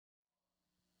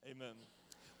Amen.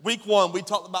 Week 1, we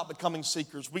talked about becoming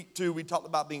seekers. Week 2, we talked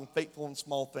about being faithful in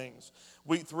small things.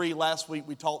 Week 3, last week,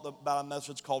 we talked about a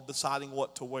message called deciding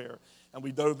what to wear. And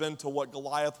we dove into what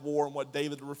Goliath wore and what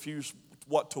David refused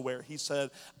what to wear. He said,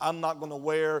 I'm not going to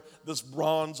wear this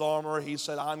bronze armor. He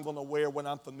said, I'm going to wear what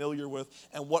I'm familiar with.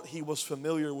 And what he was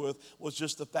familiar with was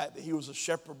just the fact that he was a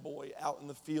shepherd boy out in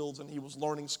the fields, and he was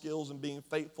learning skills and being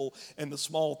faithful in the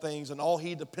small things. And all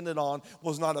he depended on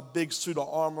was not a big suit of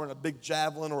armor and a big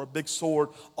javelin or a big sword.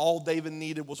 All David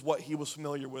needed was what he was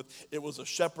familiar with. It was a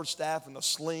shepherd's staff and a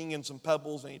sling and some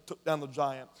pebbles, and he took down the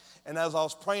giant. And as I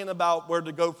was praying about where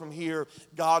to go from here,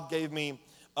 God gave me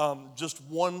just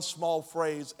one small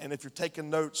phrase. And if you're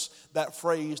taking notes, that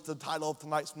phrase, the title of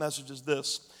tonight's message is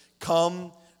this: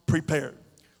 come prepared.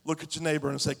 Look at your neighbor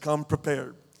and say, come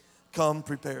prepared. Come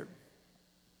prepared.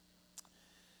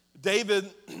 David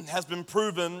has been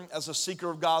proven as a seeker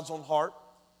of God's own heart.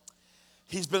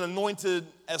 He's been anointed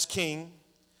as king,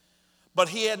 but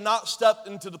he had not stepped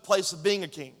into the place of being a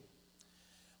king.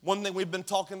 One thing we've been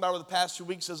talking about over the past few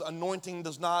weeks is anointing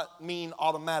does not mean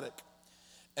automatic.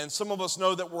 And some of us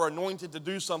know that we're anointed to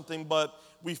do something, but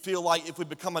we feel like if we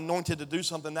become anointed to do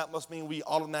something, that must mean we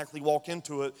automatically walk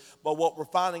into it. But what we're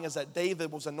finding is that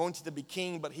David was anointed to be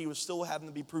king, but he was still having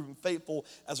to be proven faithful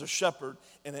as a shepherd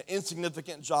in an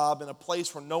insignificant job, in a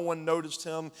place where no one noticed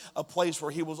him, a place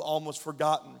where he was almost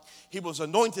forgotten. He was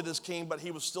anointed as king, but he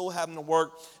was still having to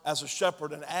work as a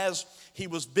shepherd. And as he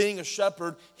was being a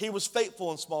shepherd, he was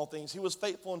faithful in small things. He was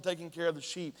faithful in taking care of the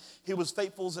sheep. He was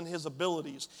faithful in his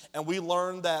abilities. And we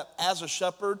learned that as a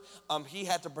shepherd, he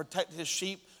had to protect his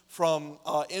sheep from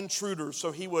intruders.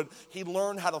 So he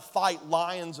learned how to fight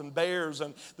lions and bears.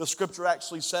 And the scripture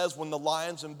actually says when the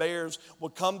lions and bears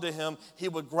would come to him, he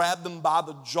would grab them by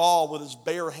the jaw with his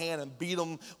bare hand and beat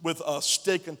them with a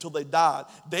stick until they died.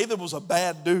 David was a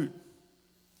bad dude.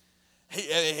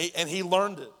 He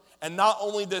learned it. And not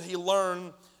only did he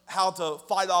learn how to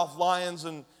fight off lions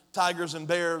and tigers and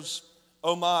bears,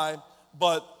 oh my,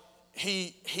 but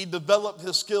he developed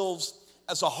his skills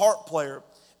as a harp player.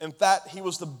 In fact, he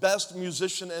was the best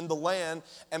musician in the land,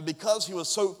 and because he was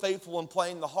so faithful in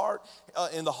playing the harp,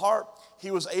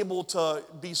 he was able to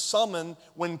be summoned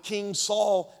when King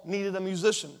Saul needed a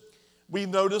musician. We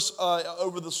notice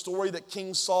over the story that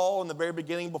King Saul, in the very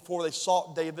beginning, before they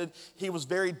sought David, he was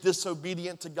very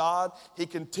disobedient to God. He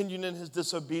continued in his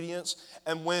disobedience.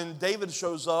 And when David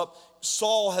shows up,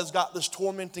 Saul has got this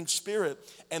tormenting spirit.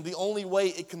 And the only way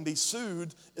it can be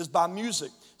soothed is by music.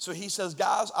 So he says,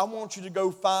 guys, I want you to go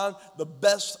find the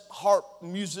best harp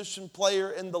musician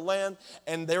player in the land.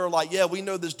 And they were like, yeah, we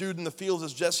know this dude in the fields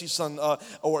is Jesse's son.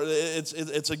 Or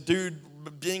it's a dude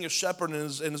being a shepherd, and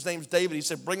his name's David. He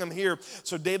said, bring him here.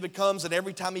 So David comes, and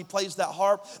every time he plays that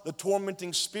harp, the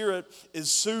tormenting spirit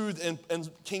is soothed in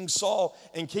King Saul.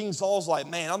 And King Saul's like,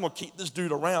 man, I'm going to keep this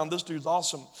dude around. This dude's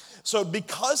awesome. So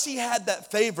because he had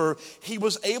that favor, he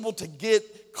was able to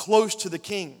get close to the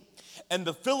king. And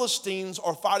the Philistines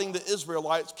are fighting the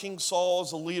Israelites. King Saul is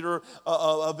the leader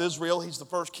of Israel. He's the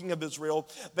first king of Israel.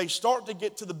 They start to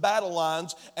get to the battle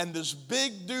lines, and this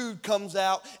big dude comes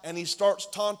out, and he starts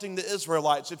taunting the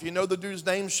Israelites. If you know the dude's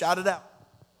name, shout it out.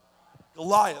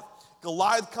 Goliath.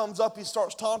 Goliath comes up, he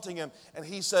starts taunting him, and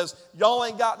he says, y'all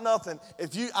ain't got nothing.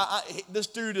 If you, this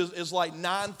dude is like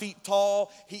 9 feet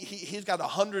tall. He's got a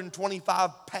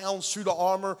 125-pound suit of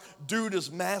armor. Dude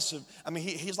is massive. I mean,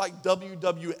 he's like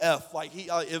WWF. Like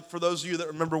for those of you that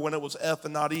remember when it was F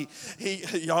and not E,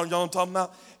 y'all know what I'm talking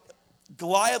about?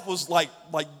 Goliath was like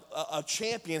a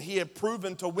champion. He had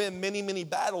proven to win many, many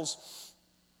battles.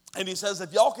 And he says,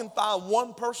 if y'all can find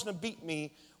one person to beat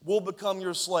me, we'll become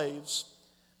your slaves.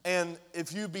 And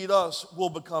if you beat us, we'll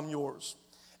become yours.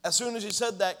 As soon as he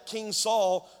said that, King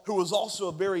Saul, who was also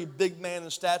a very big man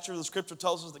in stature, the scripture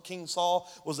tells us that King Saul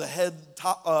was a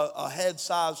head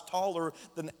size taller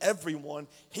than everyone.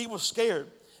 He was scared,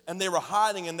 and they were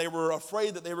hiding, and they were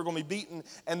afraid that they were going to be beaten.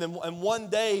 And one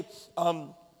day,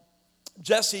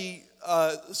 Jesse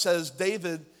says,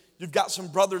 David, you've got some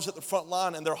brothers at the front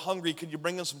line, and they're hungry. Could you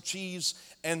bring them some cheese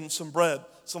and some bread?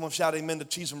 Someone shout amen to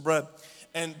cheese and bread.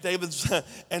 And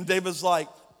David's like,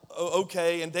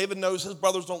 okay. And David knows his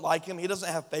brothers don't like him. He doesn't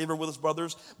have favor with his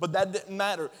brothers. But that didn't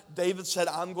matter. David said,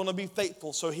 I'm going to be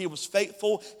faithful. So he was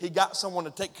faithful. He got someone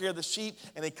to take care of the sheep.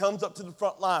 And he comes up to the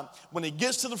front line. When he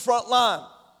gets to the front line,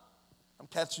 I'm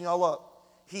catching y'all up,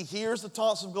 he hears the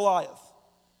taunts of Goliath.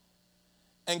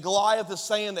 And Goliath is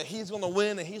saying that he's going to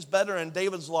win and he's better. And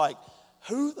David's like,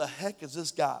 who the heck is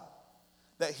this guy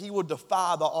that he would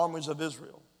defy the armies of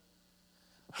Israel?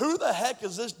 Who the heck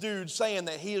is this dude saying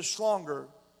that he is stronger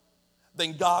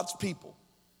than God's people?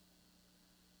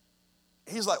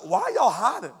 He's like, why are y'all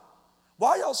hiding? Why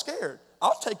are y'all scared?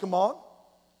 I'll take them on.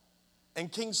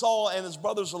 And King Saul and his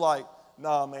brothers are like,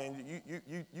 nah, man,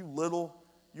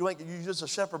 you just a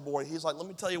shepherd boy. He's like, let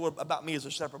me tell you what about me as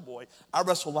a shepherd boy. I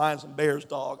wrestle lions and bears,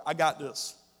 dog. I got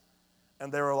this.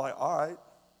 And they were like, all right.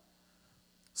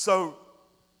 So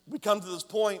we come to this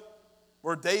point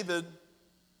where David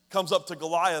comes up to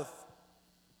Goliath,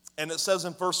 and it says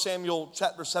in 1 Samuel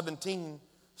chapter 17,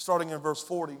 starting in verse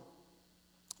 40, if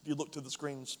you look to the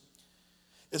screens,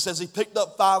 it says he picked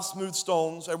up 5 smooth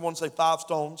stones, everyone say 5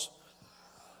 stones,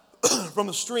 from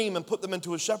the stream and put them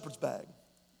into his shepherd's bag.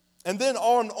 And then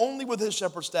armed only with his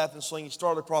shepherd's staff and sling, he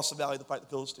started across the valley to fight the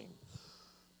Philistine.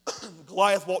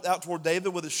 Goliath walked out toward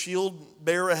David with his shield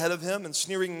bearer ahead of him and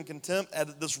sneering in contempt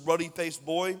at this ruddy-faced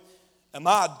boy. Am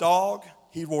I a dog?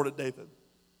 He roared at David.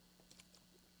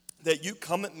 That you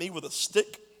come at me with a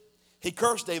stick? He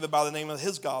cursed David by the name of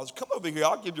his gods. Come over here,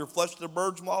 I'll give your flesh to the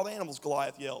birds and wild animals,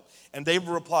 Goliath yelled. And David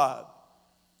replied,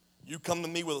 you come to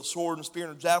me with a sword and spear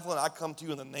and a javelin, I come to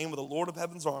you in the name of the Lord of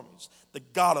heaven's armies, the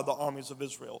God of the armies of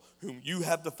Israel, whom you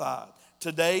have defied.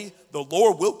 Today, the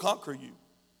Lord will conquer you.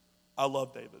 I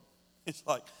love David. It's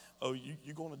like, oh,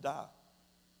 you're going to die.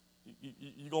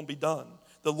 You're going to be done.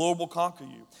 The Lord will conquer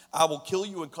you. I will kill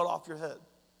you and cut off your head.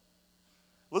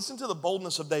 Listen to the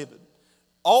boldness of David.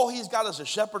 All he's got is a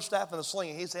shepherd's staff and a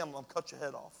sling, and he's saying, I'm going to cut your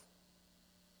head off.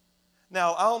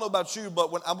 Now, I don't know about you,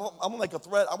 but when I'm going to make a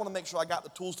threat, I want to make sure I got the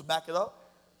tools to back it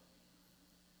up.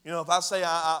 You know, if I say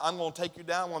I'm going to take you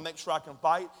down, I want to make sure I can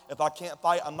fight. If I can't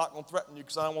fight, I'm not going to threaten you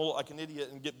because I don't want to look like an idiot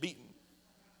and get beaten.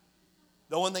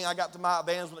 The only thing I got to my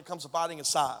advantage when it comes to fighting is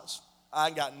size. I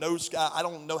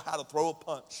don't know how to throw a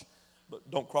punch.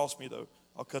 But don't cross me, though.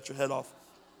 I'll cut your head off.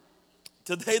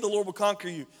 Today the Lord will conquer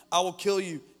you. I will kill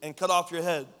you and cut off your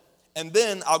head. And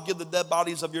then I'll give the dead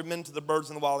bodies of your men to the birds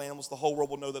and the wild animals. The whole world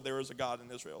will know that there is a God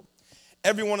in Israel.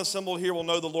 Everyone assembled here will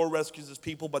know the Lord rescues his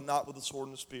people, but not with a sword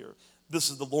and a spear. This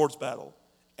is the Lord's battle,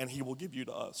 and he will give you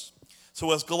to us.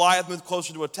 So as Goliath moved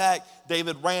closer to attack,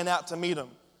 David ran out to meet him.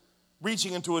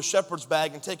 Reaching into a shepherd's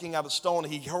bag and taking out a stone,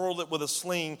 he hurled it with a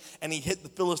sling, and he hit the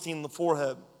Philistine in the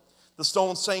forehead. The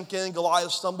stone sank in,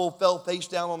 Goliath stumbled, fell face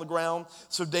down on the ground.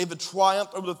 So David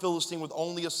triumphed over the Philistine with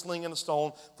only a sling and a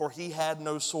stone, for he had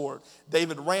no sword.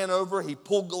 David ran over, he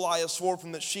pulled Goliath's sword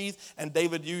from its sheath, and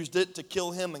David used it to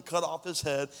kill him and cut off his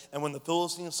head. And when the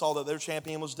Philistines saw that their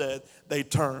champion was dead, they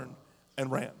turned and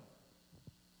ran.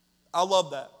 I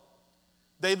love that.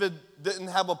 David didn't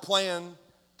have a plan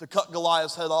to cut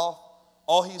Goliath's head off.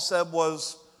 All he said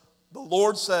was, the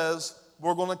Lord says,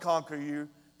 we're going to conquer you.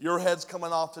 Your head's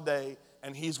coming off today,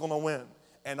 and he's going to win.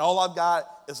 And all I've got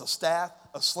is a staff,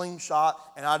 a slingshot,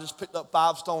 and I just picked up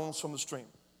 5 stones from the stream.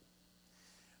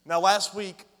 Now, last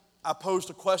week, I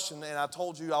posed a question, and I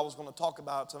told you I was going to talk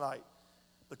about it tonight.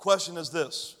 The question is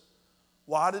this: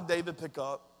 why did David pick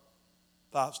up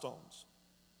 5 stones?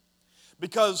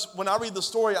 Because when I read the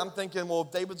story, I'm thinking, well,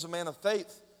 if David's a man of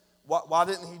faith, why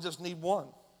didn't he just need 1?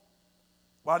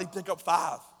 Why did he pick up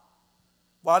 5?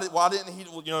 Why didn't he,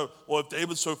 well, if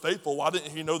David's so faithful, why didn't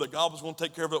he know that God was going to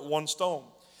take care of it with 1 stone?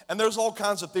 And there's all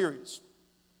kinds of theories.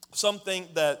 Some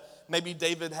think that maybe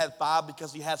David had 5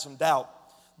 because he had some doubt.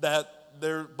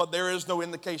 But there is no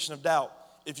indication of doubt.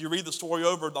 If you read the story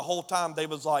over, the whole time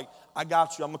David's like, I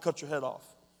got you, I'm going to cut your head off.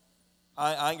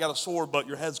 I ain't got a sword, but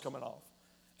your head's coming off.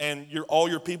 And all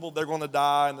your people, they're going to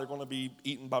die, and they're going to be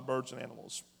eaten by birds and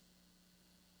animals.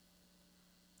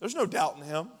 There's no doubt in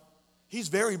him. He's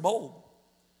very bold.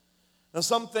 Now,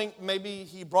 some think maybe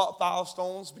he brought 5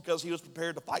 stones because he was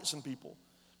prepared to fight some people.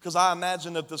 Because I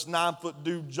imagine if this 9-foot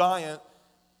dude giant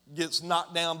gets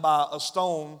knocked down by a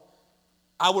stone,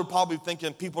 I would probably be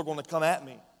thinking people are going to come at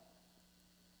me.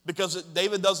 Because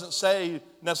David doesn't say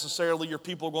necessarily your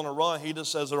people are going to run. He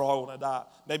just says they're all going to die.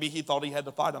 Maybe he thought he had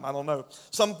to fight them. I don't know.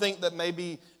 Some think that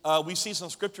maybe we see some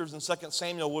scriptures in 2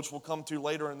 Samuel, which we'll come to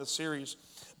later in this series.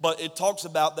 But it talks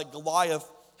about that Goliath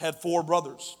had 4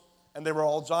 brothers, and they were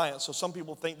all giants. So some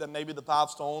people think that maybe the 5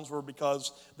 stones were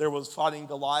because there was fighting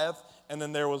Goliath, and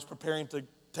then there was preparing to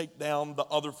take down the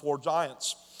other 4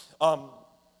 giants.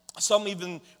 Some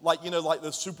even, like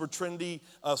the super trendy,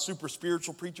 super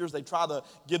spiritual preachers, they try to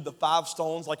give the 5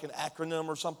 stones like an acronym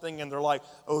or something, and they're like,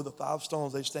 oh, the 5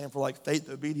 stones, they stand for like faith,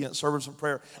 obedience, service, and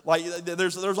prayer. Like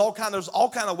there's all kind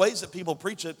of ways that people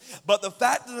preach it. But the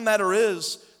fact of the matter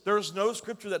is, there's no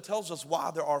scripture that tells us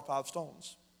why there are 5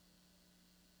 stones.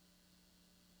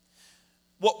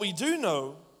 What we do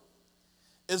know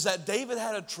is that David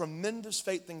had a tremendous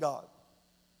faith in God.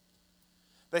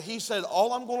 That he said,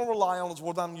 all I'm going to rely on is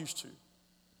what I'm used to.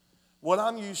 What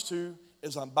I'm used to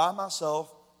is I'm by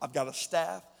myself, I've got a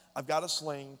staff, I've got a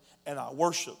sling, and I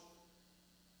worship.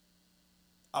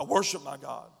 I worship my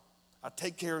God. I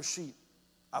take care of sheep.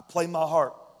 I play my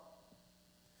harp.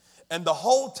 And the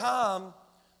whole time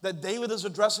that David is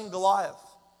addressing Goliath,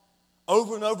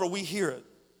 over and over we hear it.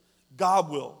 God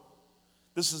will.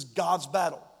 This is God's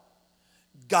battle.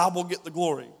 God will get the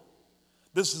glory.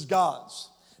 This is God's.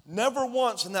 Never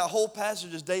once in that whole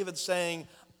passage is David saying,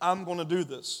 I'm going to do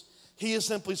this. He is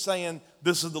simply saying,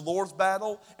 this is the Lord's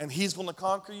battle, and he's going to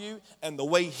conquer you, and the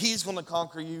way he's going to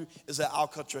conquer you is that I'll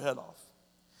cut your head off.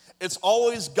 It's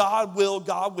always God will,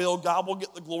 God will, God will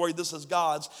get the glory, this is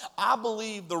God's. I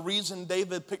believe the reason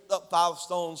David picked up 5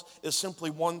 stones is simply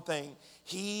one thing.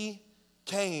 He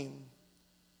came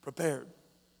prepared.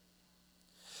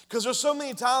 Because there's so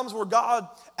many times where God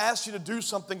asks you to do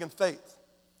something in faith.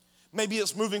 Maybe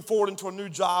it's moving forward into a new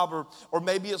job, or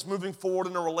maybe it's moving forward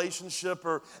in a relationship,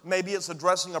 or maybe it's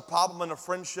addressing a problem in a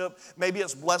friendship. Maybe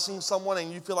it's blessing someone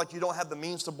and you feel like you don't have the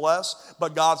means to bless,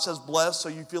 but God says bless, so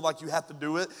you feel like you have to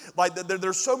do it. Like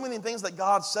there's so many things that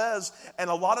God says, and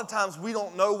a lot of times we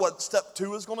don't know what step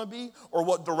 2 is going to be or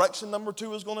what direction number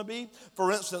 2 is going to be.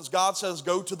 For instance, God says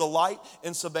go to the light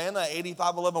in Savannah,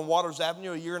 8511 Waters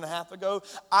Avenue a year and a half ago.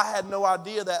 I had no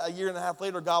idea that a year and a half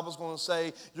later God was going to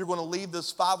say you're going to leave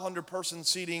this 500-person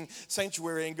seating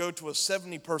sanctuary and go to a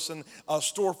 70-person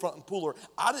storefront and pooler.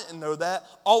 I didn't know that.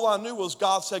 All I knew was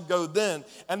God said go then.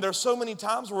 And there's so many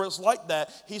times where it's like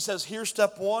that. He says, here's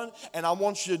step 1, and I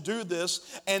want you to do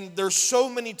this. And there's so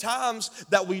many times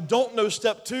that we don't know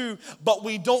step 2, but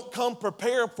we don't come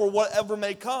prepared for whatever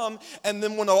may come. And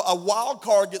then when a wild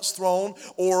card gets thrown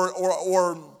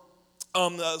or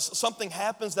something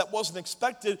happens that wasn't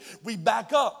expected, we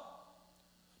back up.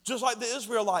 Just like the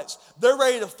Israelites. They're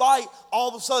ready to fight. All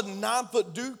of a sudden,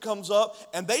 9-foot dude comes up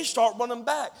and they start running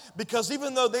back. Because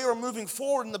even though they were moving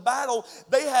forward in the battle,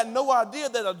 they had no idea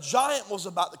that a giant was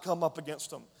about to come up against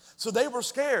them. So they were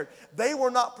scared. They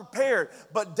were not prepared.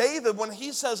 But David, when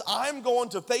he says, I'm going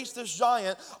to face this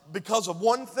giant because of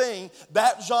one thing,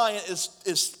 that giant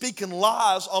is speaking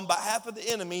lies on behalf of the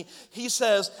enemy. He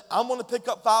says, I'm going to pick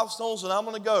up 5 stones and I'm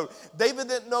going to go. David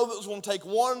didn't know that it was going to take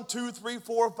 1, 2, 3,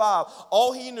 4, 5.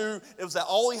 All he knew is that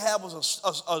all he had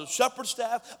was a shepherd's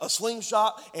staff, a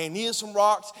slingshot, and he needed some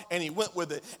rocks, and he went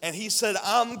with it. And he said,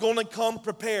 I'm going to come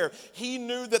prepared. He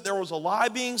knew that there was a lie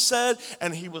being said,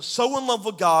 and he was so in love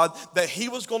with God that he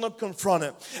was going to confront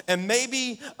it. And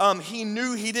maybe he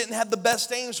knew he didn't have the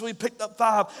best aim, so he picked up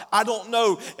 5. I don't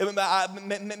know.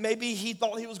 Maybe he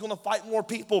thought he was going to fight more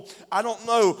people. I don't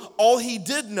know. All he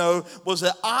did know was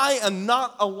that I am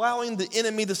not allowing the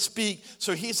enemy to speak.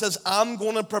 So he says, I'm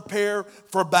going to prepare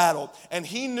for battle. And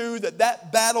he knew that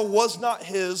that battle was not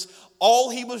his. All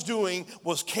he was doing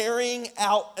was carrying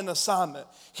out an assignment.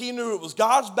 He knew it was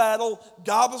God's battle.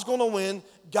 God was going to win.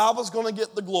 God was going to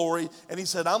get the glory. And he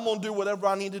said, I'm going to do whatever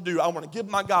I need to do. I want to give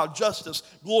my God justice,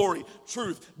 glory,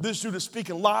 truth. This dude is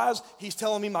speaking lies. He's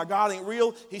telling me my God ain't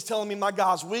real. He's telling me my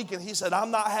God's weak. And he said, I'm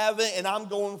not having it, and I'm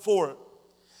going for it.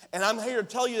 And I'm here to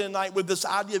tell you tonight with this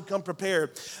idea of come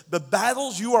prepared. The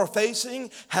battles you are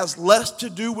facing has less to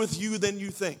do with you than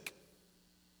you think.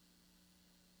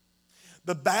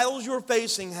 The battles you're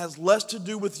facing has less to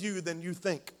do with you than you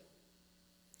think.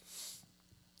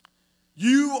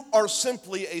 You are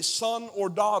simply a son or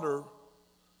daughter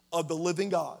of the living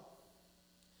God.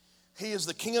 He is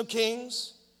the King of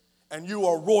Kings, and you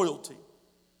are royalty.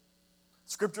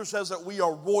 Scripture says that we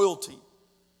are royalty.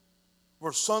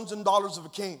 We're sons and daughters of a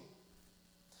king.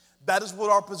 That is what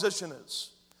our position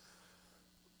is.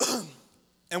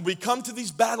 And we come to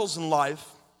these battles in life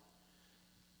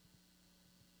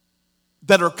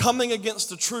that are coming against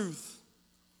the truth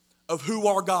of who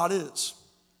our God is.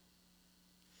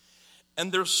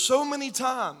 And there's so many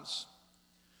times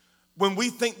when we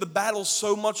think the battle's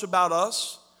so much about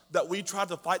us that we try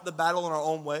to fight the battle in our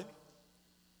own way.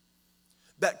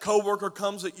 That coworker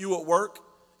comes at you at work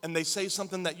and they say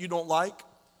something that you don't like.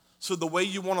 So the way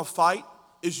you want to fight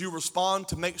is you respond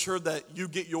to make sure that you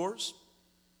get yours.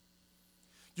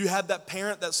 You have that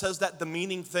parent that says that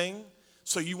demeaning thing,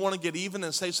 so you want to get even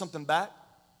and say something back.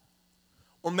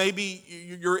 Or maybe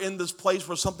you're in this place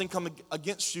where something comes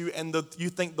against you and you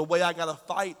think the way I got to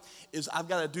fight is I've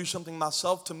got to do something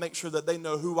myself to make sure that they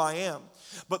know who I am.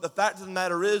 But the fact of the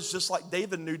matter is, just like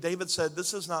David knew, David said,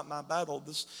 this is not my battle.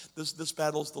 This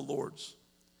battle's the Lord's.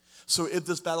 So if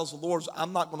this battle's the Lord's,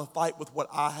 I'm not going to fight with what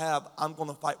I have. I'm going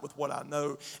to fight with what I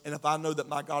know. And if I know that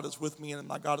my God is with me and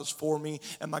my God is for me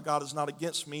and my God is not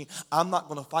against me, I'm not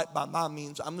going to fight by my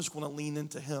means. I'm just going to lean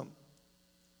into him.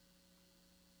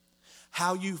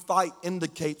 How you fight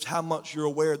indicates how much you're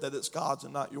aware that it's God's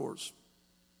and not yours.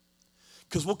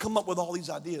 Because we'll come up with all these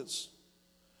ideas.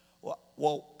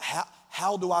 Well,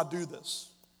 how do I do this?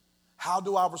 How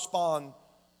do I respond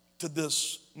to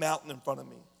this mountain in front of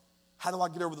me? How do I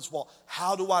get over this wall?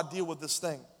 How do I deal with this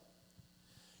thing?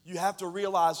 You have to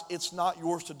realize it's not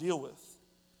yours to deal with.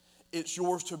 It's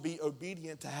yours to be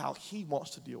obedient to how he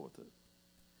wants to deal with it.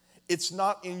 It's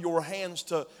not in your hands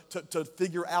to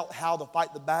figure out how to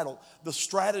fight the battle. The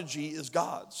strategy is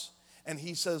God's. And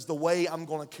he says, the way I'm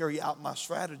going to carry out my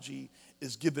strategy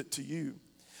is give it to you.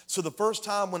 So the first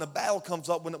time when a battle comes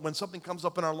up, when something comes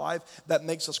up in our life that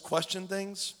makes us question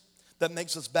things, that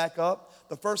makes us back up,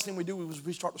 the first thing we do is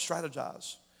we start to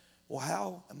strategize. Well,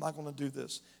 how am I going to do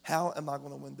this? How am I going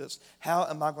to win this? How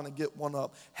am I going to get one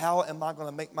up? How am I going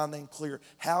to make my name clear?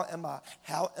 How am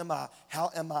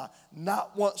I?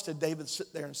 Not once did David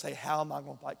sit there and say, how am I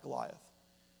going to fight Goliath?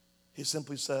 He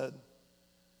simply said,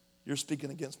 you're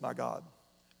speaking against my God,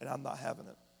 and I'm not having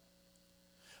it.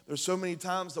 There's so many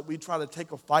times that we try to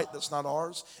take a fight that's not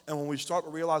ours, and when we start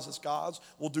to realize it's God's,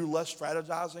 we'll do less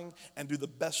strategizing and do the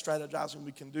best strategizing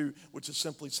we can do, which is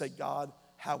simply say, God,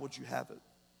 how would you have it?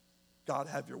 God,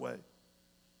 have your way.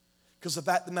 Because the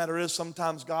fact of the matter is,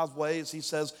 sometimes God's way is he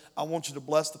says, I want you to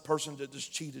bless the person that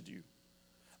just cheated you.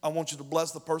 I want you to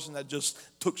bless the person that just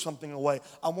took something away.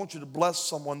 I want you to bless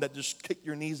someone that just kicked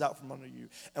your knees out from under you.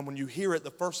 And when you hear it,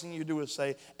 the first thing you do is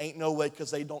say, ain't no way,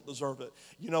 because they don't deserve it.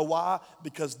 You know why?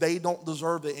 Because they don't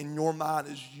deserve it in your mind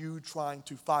is you trying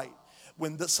to fight.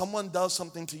 When someone does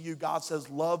something to you, God says,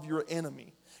 love your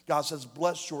enemy. God says,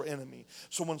 bless your enemy.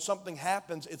 So when something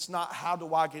happens, it's not how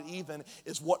do I get even,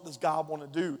 it's what does God want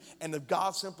to do. And if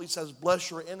God simply says, bless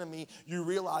your enemy, you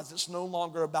realize it's no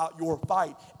longer about your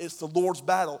fight. It's the Lord's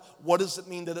battle. What does it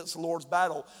mean that it's the Lord's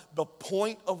battle? The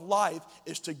point of life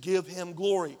is to give him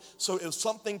glory. So if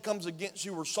something comes against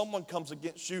you or someone comes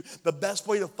against you, the best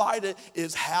way to fight it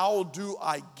is how do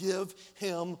I give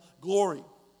him glory?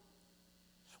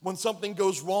 When something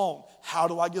goes wrong, how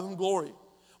do I give him glory?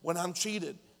 When I'm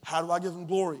cheated, how do I give him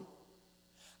glory?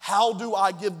 How do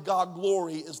I give God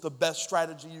glory is the best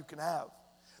strategy you can have.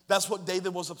 That's what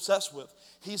David was obsessed with.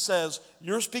 He says,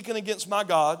 you're speaking against my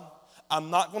God.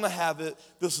 I'm not going to have it.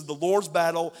 This is the Lord's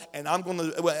battle, and I'm going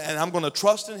to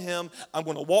trust in him. I'm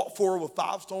going to walk forward with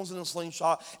 5 stones in a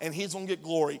slingshot, and he's going to get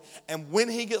glory. And when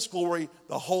he gets glory,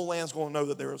 the whole land's going to know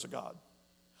that there is a God.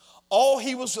 All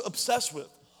he was obsessed with,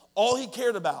 all he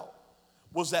cared about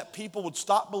was that people would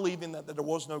stop believing that there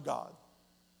was no God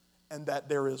and that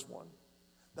there is one.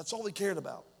 That's all he cared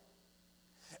about.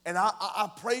 And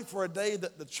I pray for a day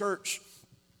that the church,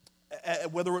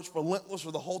 whether it's Relentless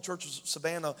or the whole church of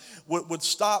Savannah, would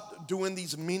stop doing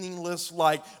these meaningless,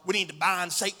 like, we need to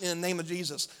bind Satan in the name of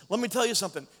Jesus. Let me tell you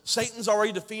something. Satan's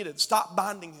already defeated. Stop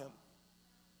binding him.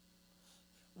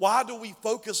 Why do we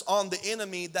focus on the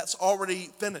enemy that's already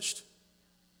finished?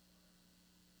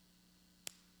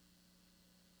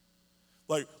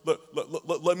 Like,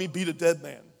 let me beat a dead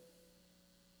man.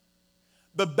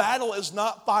 The battle is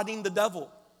not fighting the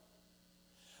devil.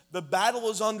 The battle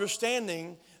is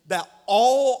understanding that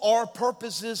all our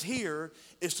purpose is here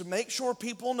is to make sure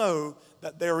people know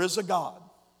that there is a God.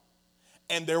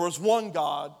 And there is one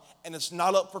God, and it's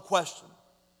not up for question.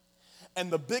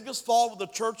 And the biggest fault of the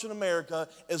church in America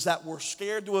is that we're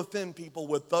scared to offend people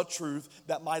with the truth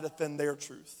that might offend their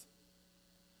truth.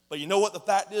 But you know what the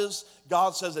fact is?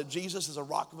 God says that Jesus is a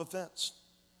rock of offense.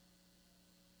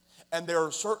 And there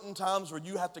are certain times where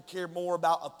you have to care more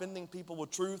about offending people with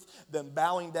truth than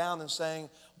bowing down and saying,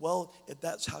 well, if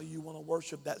that's how you want to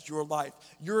worship, that's your life.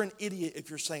 You're an idiot if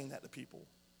you're saying that to people.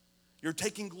 You're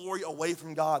taking glory away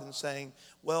from God and saying,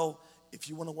 well, if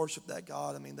you want to worship that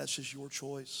God, I mean, that's just your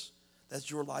choice. That's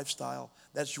your lifestyle.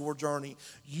 That's your journey.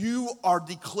 You are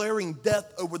declaring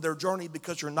death over their journey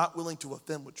because you're not willing to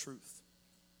offend with truth.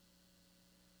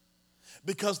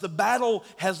 Because the battle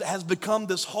has become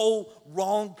this whole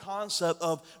wrong concept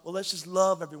of, well, let's just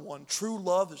love everyone. True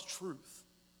love is truth.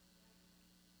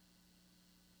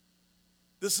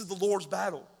 This is the Lord's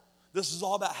battle. This is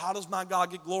all about how does my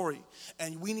God get glory?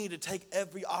 And we need to take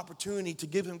every opportunity to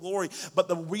give him glory. But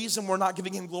the reason we're not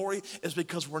giving him glory is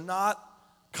because we're not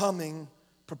coming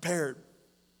prepared.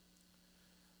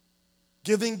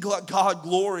 Giving God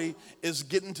glory is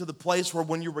getting to the place where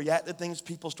when you react to things,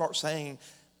 people start saying,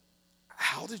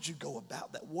 how did you go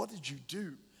about that? What did you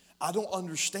do? I don't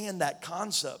understand that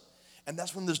concept. And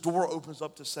that's when this door opens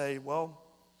up to say, well,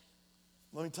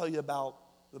 let me tell you about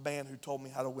the man who told me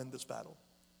how to win this battle.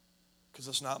 Because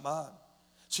it's not mine.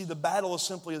 See, the battle is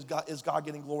simply, is God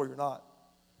getting glory or not?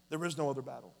 There is no other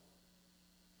battle.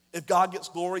 If God gets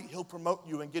glory, he'll promote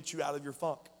you and get you out of your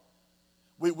funk.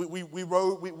 We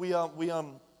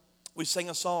sang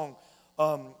a song,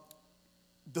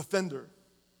 Defender.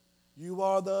 You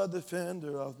are the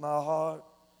defender of my heart.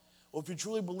 Well, if you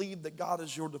truly believe that God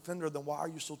is your defender, then why are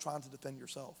you still trying to defend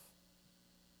yourself?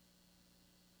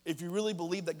 If you really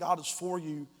believe that God is for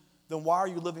you, then why are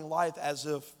you living life as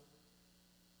if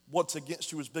what's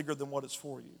against you is bigger than what is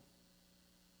for you?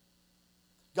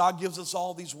 God gives us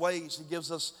all these ways. He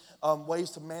gives us ways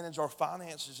to manage our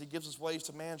finances. He gives us ways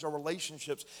to manage our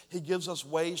relationships. He gives us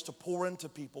ways to pour into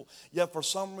people. Yet for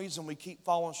some reason we keep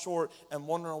falling short and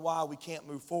wondering why we can't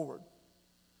move forward.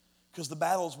 Because the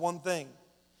battle is one thing.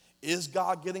 Is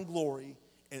God getting glory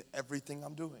in everything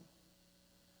I'm doing?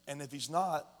 And if he's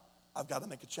not, I've got to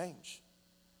make a change.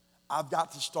 I've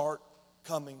got to start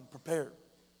coming prepared.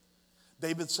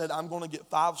 David said, I'm going to get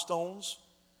 5 stones,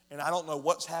 and I don't know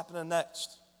what's happening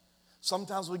next.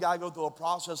 Sometimes we got to go through a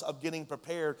process of getting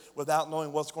prepared without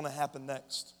knowing what's going to happen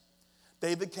next.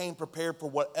 David came prepared for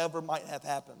whatever might have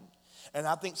happened. And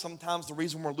I think sometimes the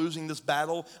reason we're losing this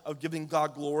battle of giving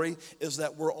God glory is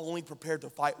that we're only prepared to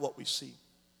fight what we see.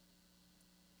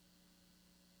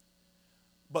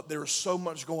 But there's so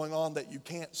much going on that you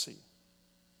can't see.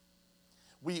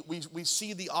 We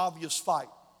see the obvious fight.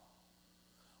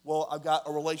 Well, I've got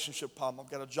a relationship problem.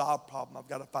 I've got a job problem. I've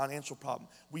got a financial problem.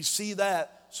 We see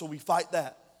that, so we fight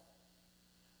that.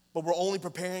 But we're only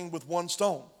preparing with one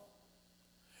stone.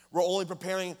 We're only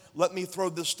preparing, let me throw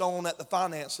this stone at the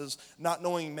finances, not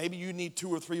knowing maybe you need 2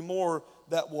 or 3 more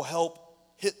that will help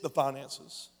hit the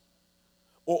finances.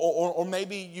 Or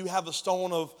maybe you have a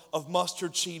stone of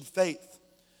mustard seed faith,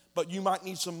 but you might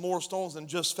need some more stones than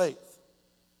just faith.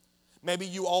 Maybe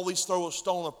you always throw a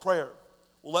stone of prayer.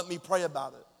 Well, let me pray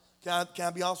about it. Can I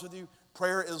be honest with you?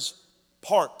 Prayer is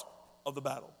part of the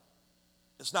battle.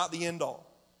 It's not the end all.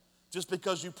 Just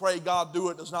because you pray God do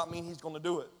it does not mean he's going to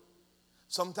do it.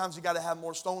 Sometimes you got to have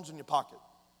more stones in your pocket.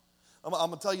 I'm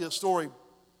going to tell you a story.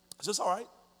 Is this all right?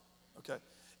 Okay.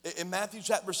 In Matthew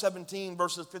chapter 17,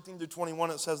 verses 15 through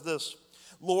 21, it says this.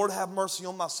 Lord, have mercy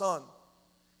on my son.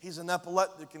 He's an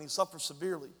epileptic and he suffers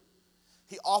severely.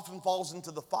 He often falls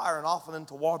into the fire and often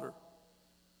into water.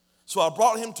 So I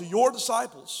brought him to your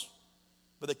disciples,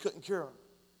 but they couldn't cure him.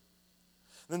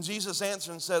 Then Jesus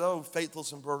answered and said, oh,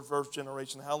 faithless and perverse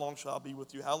generation, how long shall I be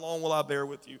with you? How long will I bear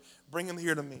with you? Bring him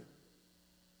here to me.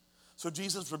 So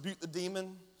Jesus rebuked the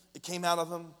demon. It came out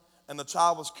of him, and the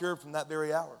child was cured from that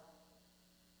very hour.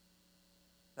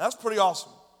 Now, that's pretty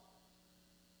awesome.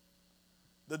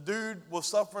 The dude was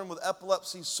suffering with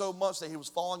epilepsy so much that he was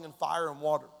falling in fire and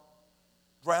water,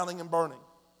 drowning and burning.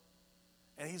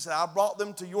 And he said, I brought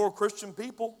them to your Christian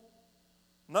people.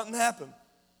 Nothing happened.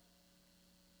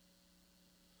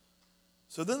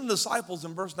 So then the disciples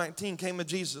in verse 19 came to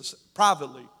Jesus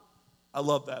privately. I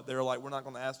love that. They were like, we're not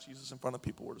going to ask Jesus in front of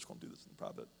people. We're just going to do this in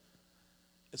private.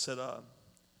 It said,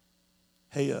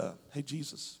 hey,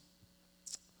 Jesus,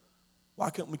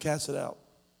 why couldn't we cast it out?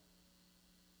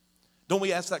 Don't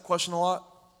we ask that question a lot?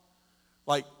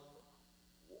 Like,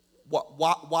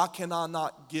 why can I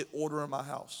not get order in my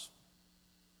house?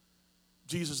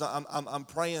 Jesus, I'm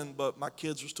praying, but my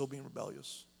kids are still being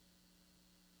rebellious.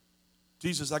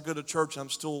 Jesus, I go to church and I'm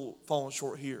still falling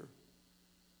short here.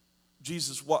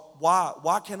 Jesus,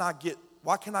 why can I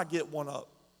get one up?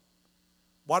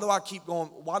 Why do I keep going?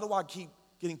 Why do I keep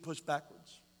getting pushed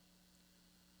backwards?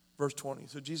 Verse 20.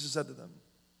 So Jesus said to them,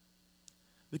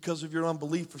 because of your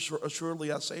unbelief,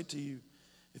 assuredly I say to you,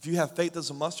 if you have faith as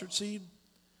a mustard seed,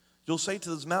 you'll say to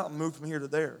this mountain, move from here to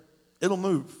there. It'll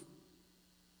move.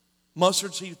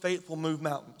 Mustard seed faith will move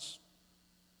mountains.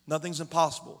 Nothing's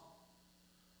impossible.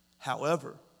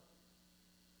 However,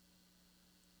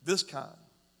 this kind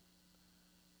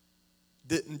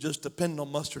didn't just depend on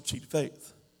mustard seed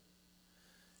faith.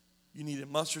 You needed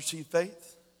mustard seed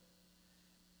faith,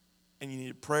 and you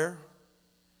needed prayer,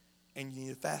 and you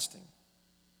needed fasting.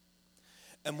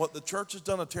 And what the church has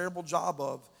done a terrible job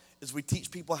of is we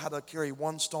teach people how to carry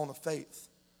one stone of faith,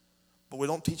 but we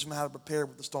don't teach them how to prepare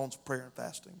with the stones of prayer and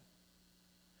fasting.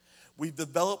 We've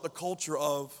developed a culture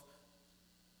of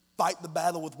fight the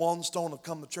battle with one stone of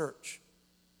come to church.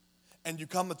 And you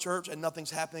come to church and nothing's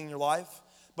happening in your life,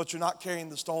 but you're not carrying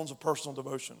the stones of personal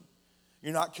devotion.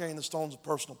 You're not carrying the stones of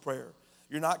personal prayer.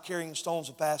 You're not carrying the stones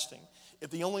of fasting. If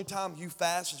the only time you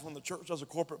fast is when the church does a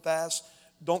corporate fast,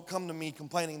 don't come to me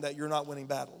complaining that you're not winning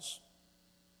battles.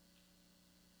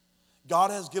 God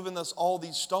has given us all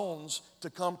these stones to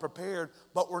come prepared,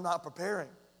 but we're not preparing.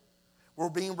 We're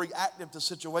being reactive to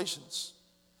situations.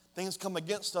 Things come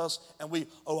against us and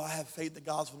I have faith that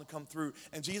God's going to come through.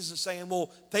 And Jesus is saying,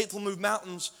 well, faith will move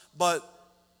mountains, but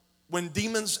when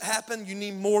demons happen, you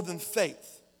need more than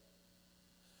faith.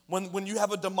 When you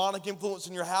have a demonic influence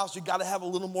in your house, you got to have a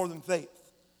little more than faith.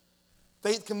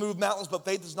 Faith can move mountains, but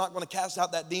faith is not going to cast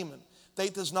out that demon.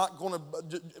 Faith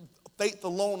faith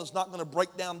alone is not going to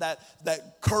break down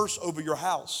that curse over your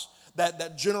house,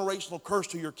 that generational curse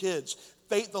to your kids.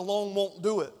 Faith alone won't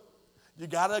do it. You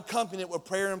got to accompany it with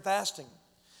prayer and fasting.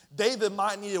 David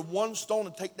might have needed one stone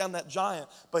to take down that giant,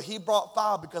 but he brought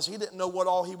 5 because he didn't know what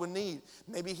all he would need.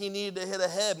 Maybe he needed to hit a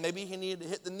head. Maybe he needed to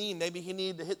hit the knee. Maybe he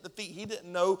needed to hit the feet. He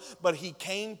didn't know, but he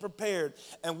came prepared.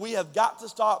 And we have got to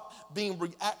stop being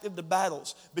reactive to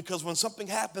battles, because when something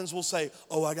happens, we'll say,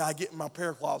 oh, I got to get in my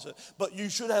prayer closet. But you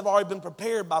should have already been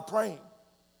prepared by praying.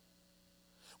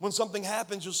 When something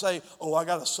happens, you'll say, oh, I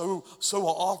got to sow an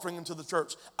offering into the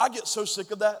church. I get so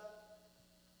sick of that.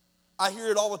 I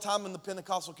hear it all the time in the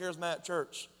Pentecostal Charismatic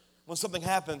Church. When something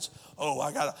happens, oh,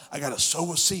 I gotta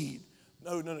sow a seed.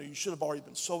 No, you should have already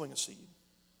been sowing a seed.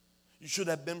 You should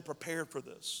have been prepared for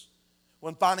this.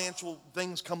 When financial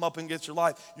things come up against your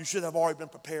life, you should have already been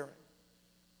preparing.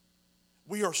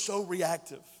 We are so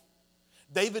reactive.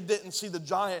 David didn't see the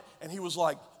giant and he was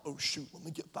like, oh shoot, let me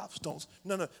get 5 stones.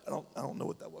 No, I don't know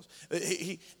what that was.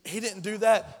 He didn't do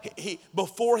that.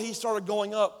 Before he started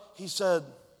going up, he said,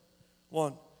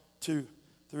 1, 2,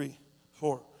 3,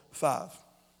 4, 5.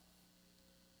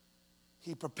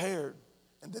 He prepared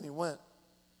and then he went.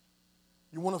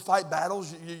 You want to fight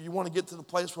battles? You want to get to the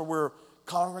place where we're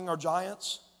conquering our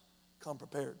giants? Come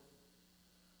prepared.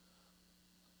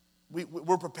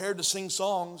 We're prepared to sing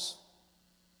songs,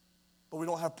 but we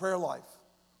don't have prayer life.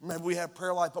 Maybe we have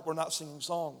prayer life, but we're not singing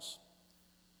songs.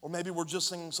 Or maybe we're just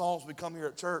singing songs when we come here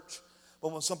at church,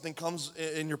 but when something comes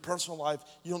in your personal life,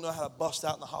 you don't know how to bust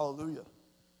out in the hallelujah.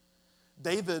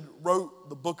 David wrote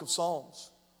the book of Psalms.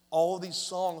 All of these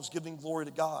songs giving glory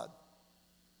to God.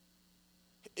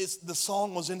 The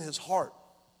song was in his heart.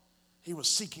 He was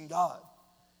seeking God.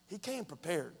 He came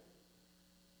prepared.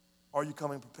 Are you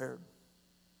coming prepared?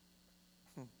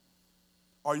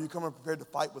 Are you coming prepared to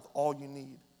fight with all you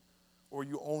need? Or are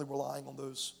you only relying on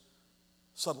those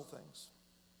subtle things?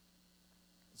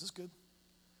 Is this good?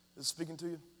 Is it speaking to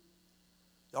you?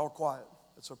 Y'all are quiet.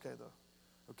 It's okay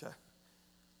though. Okay.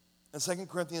 In 2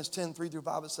 Corinthians 10,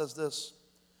 3-5, it says this: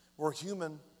 we're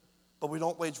human, but we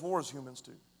don't wage war as humans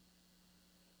do.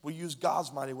 We use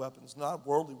God's mighty weapons, not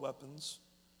worldly weapons.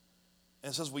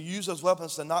 And it says we use those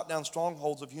weapons to knock down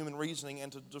strongholds of human reasoning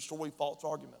and to destroy false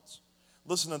arguments.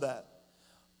 Listen to that.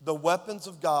 The weapons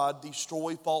of God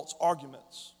destroy false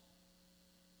arguments.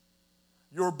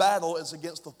 Your battle is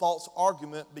against the false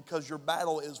argument because your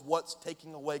battle is what's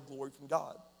taking away glory from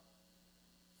God.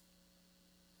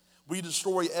 We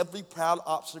destroy every proud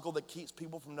obstacle that keeps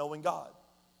people from knowing God.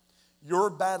 Your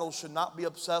battle should not be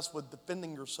obsessed with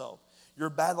defending yourself. Your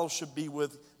battle should be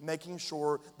with making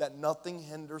sure that nothing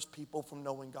hinders people from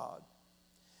knowing God.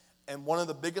 And one of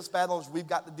the biggest battles we've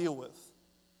got to deal with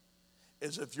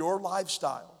is if your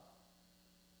lifestyle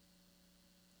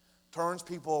turns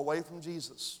people away from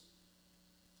Jesus,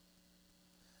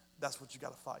 that's what you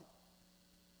got to fight.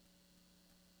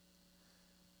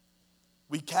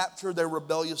 We capture their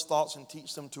rebellious thoughts and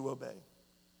teach them to obey.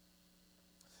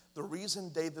 The reason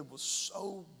David was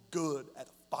so good at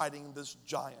fighting this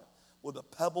giant with a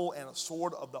pebble and a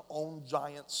sword of the own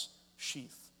giant's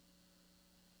sheath,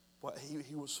 but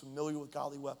he was familiar with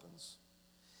godly weapons.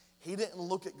 He didn't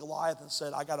look at Goliath and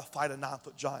said, I got to fight a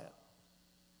 9-foot giant.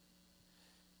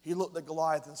 He looked at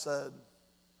Goliath and said,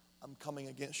 I'm coming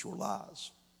against your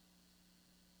lies.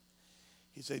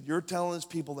 He said, you're telling these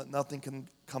people that nothing can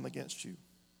come against you.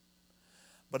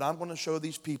 But I'm going to show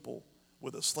these people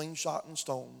with a slingshot and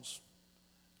stones,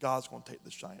 God's going to take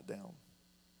this giant down.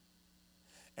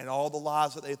 And all the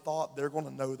lies that they thought, they're going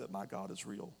to know that my God is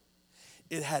real.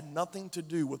 It had nothing to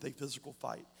do with a physical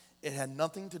fight. It had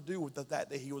nothing to do with the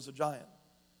fact that he was a giant.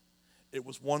 It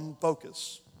was one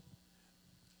focus.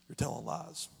 You're telling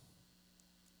lies.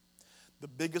 The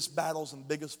biggest battles and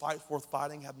biggest fights worth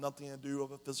fighting have nothing to do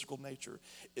with a physical nature.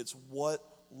 It's what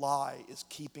lie is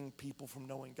keeping people from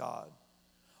knowing God.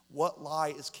 What lie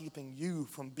is keeping you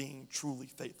from being truly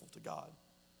faithful to God?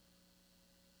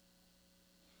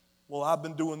 Well, I've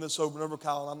been doing this over and over,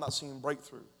 Kyle, and I'm not seeing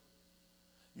breakthrough.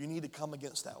 You need to come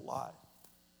against that lie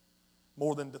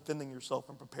more than defending yourself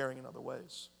and preparing in other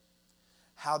ways.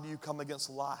 How do you come against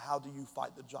a lie? How do you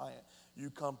fight the giant? You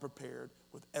come prepared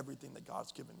with everything that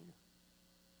God's given you.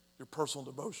 Your personal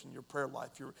devotion, your prayer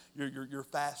life, your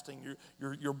fasting,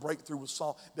 your breakthrough with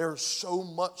song. There's so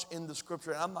much in the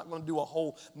scripture, and I'm not going to do a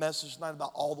whole message tonight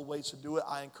about all the ways to do it.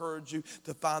 I encourage you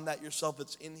to find that yourself.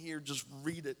 It's in here. Just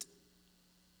read it.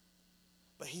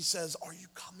 But he says, are you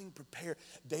coming prepared?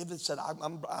 David said,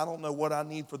 I don't know what I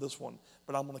need for this one,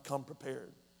 but I'm going to come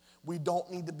prepared. We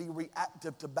don't need to be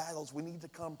reactive to battles. We need to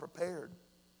come prepared.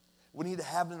 We need to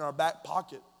have it in our back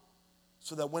pocket.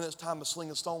 so that when it's time to sling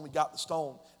a stone, we got the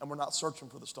stone and we're not searching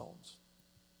for the stones.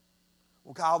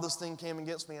 Well, Kyle, this thing came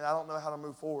against me and I don't know how to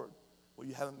move forward. Well,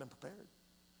 you haven't been prepared.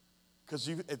 Because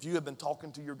if you had been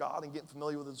talking to your God and getting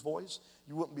familiar with his voice,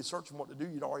 you wouldn't be searching what to do.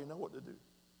 You'd already know what to do.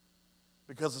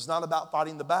 Because it's not about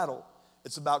fighting the battle.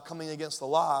 It's about coming against the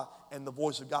lie, and the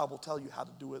voice of God will tell you how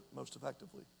to do it most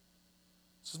effectively.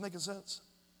 Is this making sense?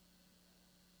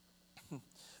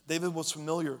 David was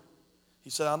familiar. He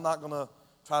said, I'm not going to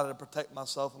try to protect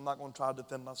myself. I'm not going to try to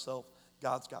defend myself.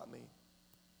 God's got me.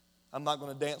 I'm not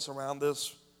going to dance around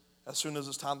this. As soon as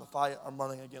it's time to fight, I'm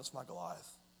running against my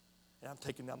Goliath. And I'm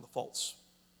taking down the false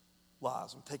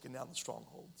lies. I'm taking down the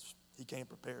strongholds. He came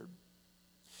prepared.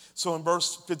 So in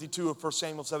verse 52 of 1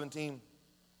 Samuel 17,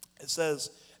 it says,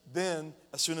 then,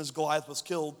 as soon as Goliath was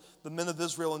killed, the men of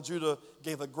Israel and Judah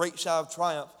gave a great shout of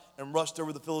triumph and rushed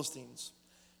over the Philistines.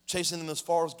 Chasing them as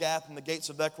far as Gath and the gates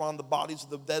of Ekron, the bodies of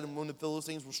the dead and wounded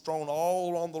Philistines were strewn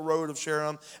all along the road of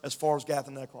Sharon as far as Gath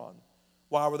and Ekron.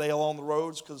 Why were they along the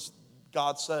roads? Because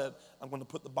God said, I'm going to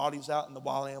put the bodies out and the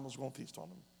wild animals are going to feast on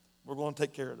them. We're going to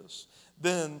take care of this.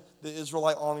 Then the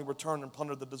Israelite army returned and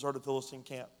plundered the deserted Philistine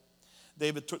camp.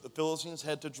 David took the Philistines'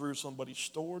 head to Jerusalem, but he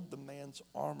stored the man's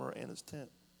armor in his tent.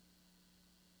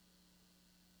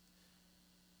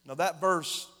 Now that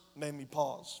verse made me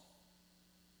pause.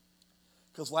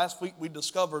 Because last week we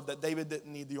discovered that David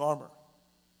didn't need the armor.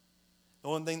 The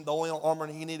only armor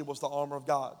he needed was the armor of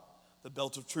God. The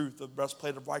belt of truth, the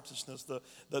breastplate of righteousness,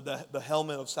 the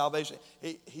helmet of salvation.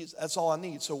 That's all I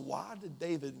need. So why did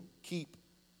David keep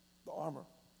the armor?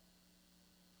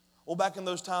 Well, back in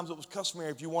those times, it was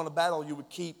customary. If you won a battle, you would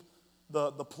keep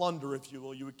the plunder, if you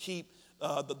will. You would keep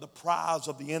the prize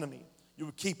of the enemy. You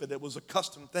would keep it. It was a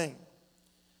custom thing.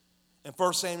 In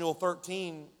 1 Samuel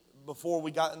 13, before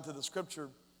we got into the scripture,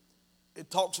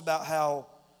 it talks about how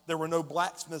there were no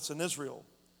blacksmiths in Israel.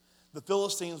 The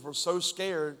Philistines were so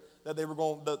scared that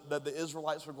that the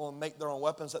Israelites were going to make their own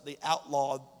weapons, that they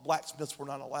outlawed blacksmiths were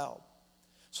not allowed.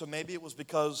 So maybe it was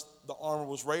because the armor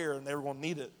was rare and they were going to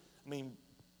need it. I mean,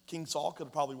 King Saul could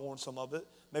have probably worn some of it.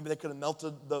 Maybe they could have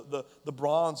melted the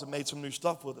bronze and made some new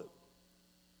stuff with it.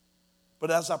 But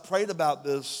as I prayed about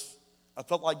this, I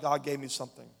felt like God gave me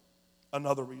something,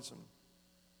 another reason.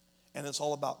 And it's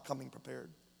all about coming prepared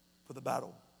for the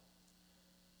battle.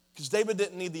 Because David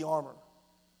didn't need the armor.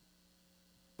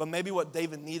 But maybe what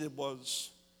David needed was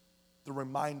the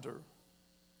reminder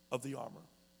of the armor.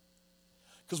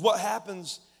 Because what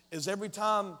happens is every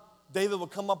time David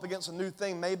would come up against a new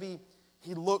thing, maybe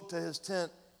he looked to his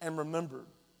tent and remembered,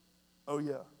 oh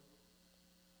yeah,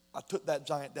 I took that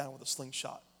giant down with a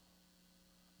slingshot.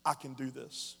 I can do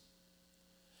this.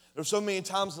 There's so many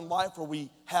times in life where we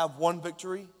have one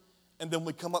victory and then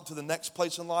we come up to the next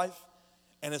place in life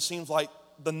and it seems like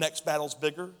the next battle's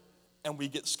bigger and we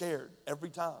get scared every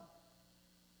time.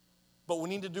 But we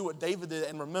need to do what David did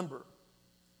and remember,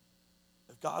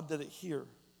 if God did it here,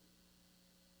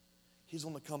 he's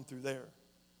going to come through there.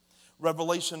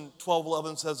 Revelation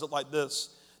 12:11 says it like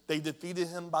this: they defeated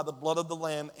him by the blood of the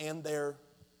Lamb and their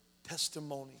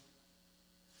testimony.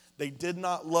 They did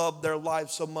not love their life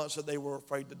so much that they were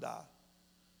afraid to die.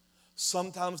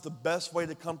 Sometimes the best way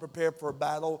to come prepared for a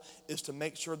battle is to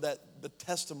make sure that the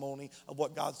testimony of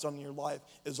what God's done in your life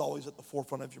is always at the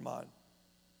forefront of your mind.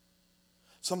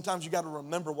 Sometimes you got to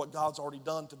remember what God's already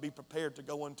done to be prepared to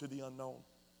go into the unknown.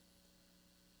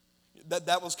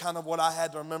 That was kind of what I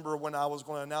had to remember when I was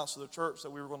going to announce to the church that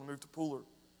we were going to move to Pooler.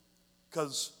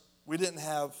 Because we didn't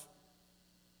have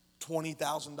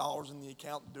 $20,000 in the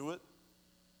account to do it.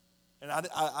 And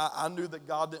I knew that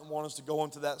God didn't want us to go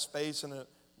into that space, and it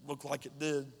looked like it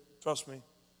did. Trust me.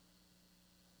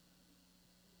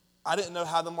 I didn't know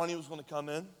how the money was going to come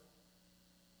in.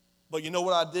 But you know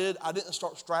what I did? I didn't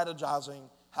start strategizing,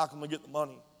 how can we get the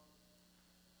money?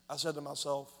 I said to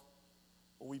myself,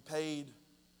 well, we paid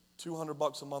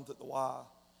 $200 a month at the Y,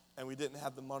 and we didn't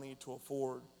have the money to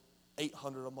afford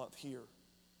 $800 a month here.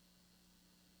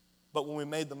 But when we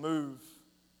made the move,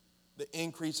 the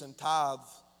increase in tithe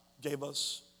gave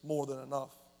us more than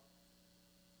enough,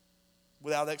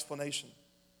 without explanation.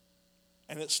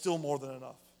 And it's still more than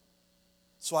enough.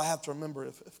 So I have to remember,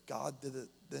 if God did it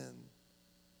then,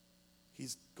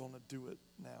 he's going to do it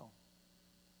now.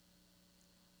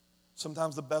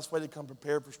 Sometimes the best way to come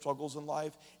prepared for struggles in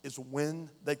life is when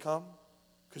they come,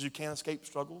 because you can't escape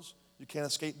struggles. You can't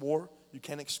escape war. You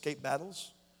can't escape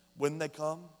battles. When they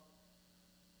come,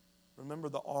 remember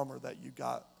the armor that you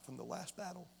got from the last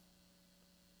battle.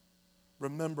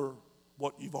 Remember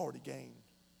what you've already gained.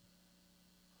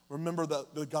 Remember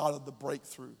the God of the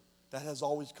breakthrough that has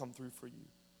always come through for you.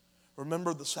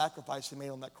 Remember the sacrifice he made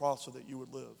on that cross so that you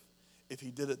would live. If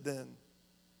he did it then,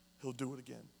 He'll do it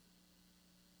again.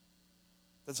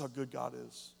 That's how good God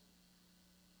is.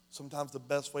 Sometimes the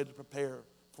best way to prepare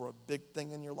for a big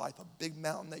thing in your life, a big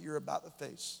mountain that you're about to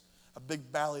face, a big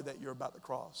valley that you're about to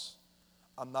cross,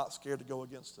 I'm not scared to go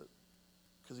against it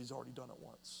because he's already done it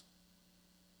once.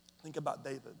 Think about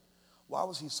David. Why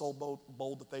was he so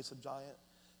bold to face a giant?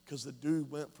 Because the dude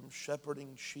went from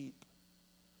shepherding sheep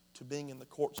to being in the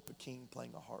courts of a king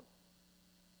playing a harp.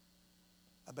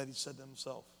 I bet he said to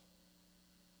himself,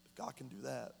 if God can do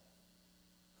that,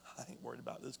 I ain't worried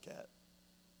about this cat.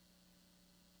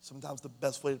 Sometimes the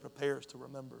best way to prepare is to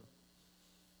remember.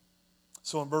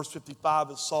 So in verse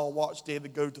 55, as Saul watched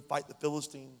David go to fight the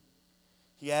Philistine,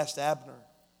 he asked Abner,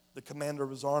 the commander of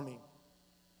his army,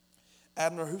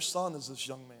 Abner, whose son is this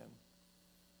young man?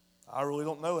 I really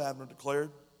don't know, Abner declared.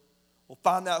 Well,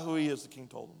 find out who he is, the king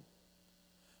told him.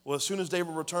 Well, as soon as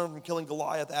David returned from killing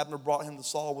Goliath, Abner brought him to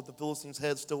Saul with the Philistine's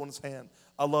head still in his hand.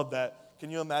 I love that. Can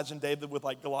you imagine David with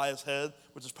like Goliath's head,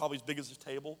 which is probably as big as his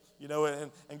table,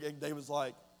 and David's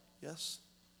like, yes.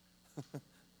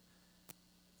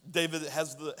 David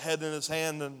has the head in his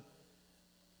hand, and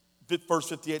verse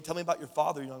 58, tell me about your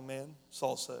father, young man,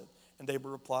 Saul said. And David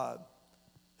replied,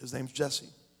 his name's Jesse.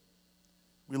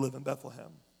 We live in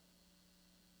Bethlehem.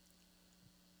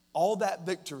 All that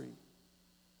victory,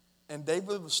 and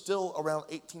David was still around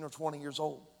 18 or 20 years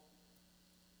old.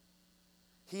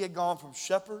 He had gone from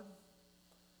shepherd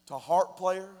to harp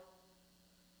player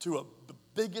to the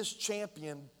biggest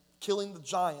champion killing the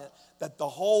giant that the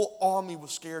whole army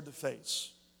was scared to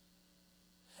face.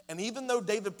 And even though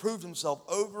David proved himself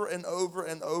over and over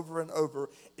and over and over,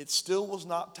 it still was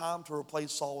not time to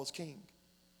replace Saul as king.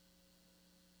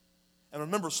 And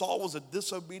remember, Saul was a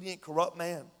disobedient, corrupt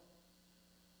man.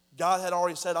 God had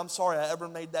already said, I'm sorry I ever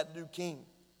made that dude king.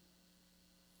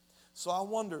 So I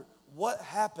wonder, what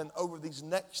happened over these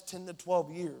next 10 to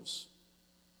 12 years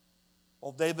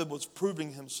while David was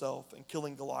proving himself and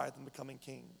killing Goliath and becoming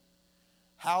king?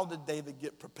 How did David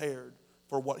get prepared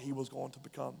for what he was going to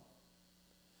become?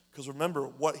 Because remember,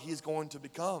 what he's going to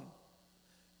become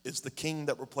is the king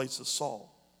that replaces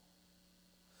Saul.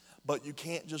 But you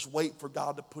can't just wait for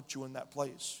God to put you in that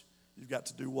place. You've got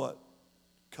to do what?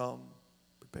 Come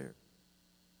prepared.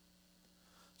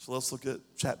 So let's look at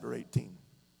chapter 18.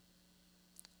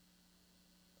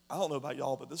 I don't know about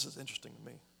y'all, but this is interesting to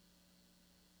me.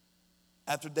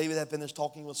 After David had finished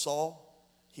talking with Saul,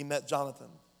 he met Jonathan,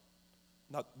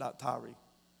 not Tyree.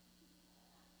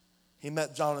 He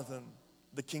met Jonathan,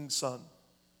 the king's son.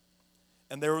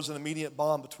 And there was an immediate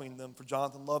bond between them, for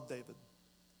Jonathan loved David.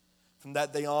 From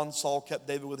that day on, Saul kept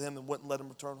David with him and wouldn't let him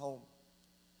return home.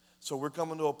 So we're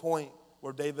coming to a point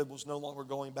where David was no longer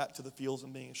going back to the fields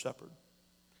and being a shepherd.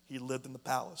 He lived in the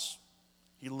palace.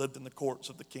 He lived in the courts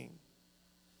of the king.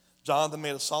 Jonathan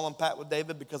made a solemn pact with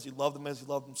David because he loved him as he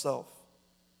loved himself.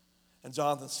 And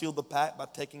Jonathan sealed the pact by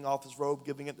taking off his robe,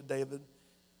 giving it to David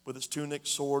with his tunic,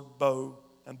 sword, bow,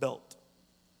 and belt.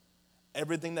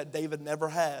 Everything that David never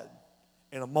had,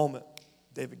 in a moment,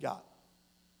 David got.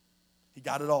 He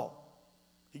got it all.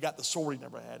 He got the sword he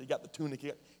never had. He got the tunic.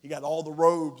 He got all the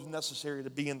robes necessary to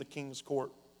be in the king's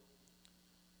court.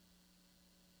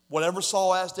 Whatever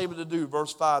Saul asked David to do,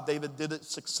 verse 5, David did it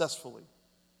successfully.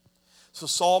 So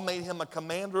Saul made him a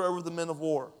commander over the men of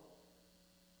war.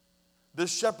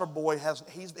 This shepherd boy,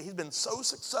 he's been so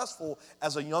successful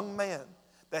as a young man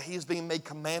that he's being made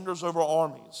commanders over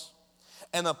armies.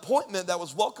 An appointment that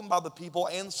was welcomed by the people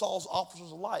and Saul's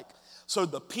officers alike. So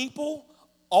the people,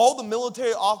 all the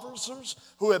military officers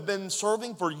who have been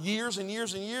serving for years and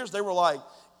years and years, they were like,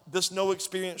 this no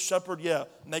experienced shepherd, yeah,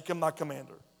 make him my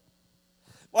commander.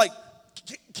 Like,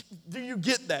 do you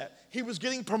get that? He was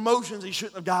getting promotions he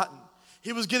shouldn't have gotten.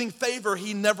 He was getting favor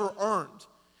he never earned.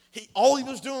 All he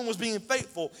was doing was being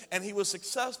faithful, and he was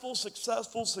successful.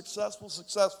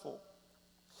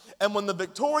 And when the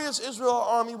victorious Israel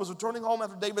army was returning home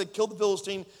after David had killed the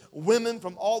Philistine, women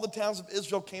from all the towns of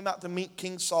Israel came out to meet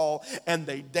King Saul, and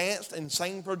they danced and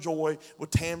sang for joy with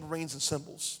tambourines and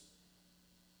cymbals.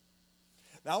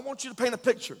 Now I want you to paint a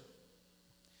picture.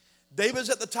 David's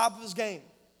at the top of his game.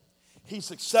 He's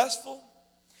successful.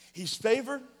 He's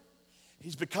favored.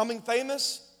 He's becoming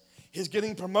famous. He's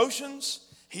getting promotions.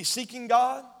 He's seeking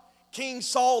God. King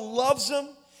Saul loves him.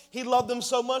 He loved him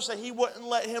so much that he wouldn't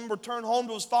let him return home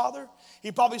to his father.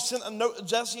 He probably sent a note to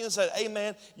Jesse and said, hey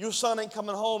man, your son ain't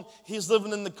coming home. He's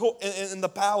living in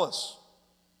the palace.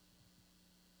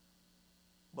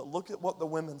 But look at what the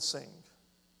women sing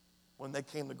when they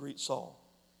came to greet Saul.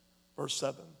 Verse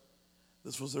 7.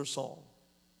 This was their song.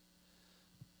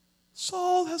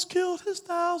 Saul has killed his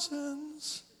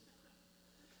thousands,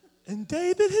 and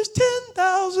David his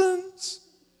 10,000s.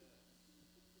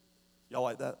 Y'all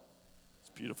like that? It's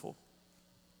beautiful.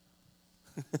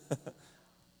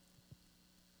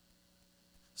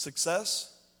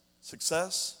 Success.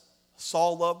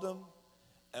 Saul loved him.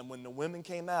 And when the women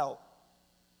came out,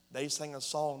 they sang a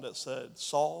song that said,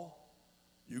 Saul,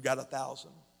 you got 1,000,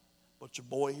 but your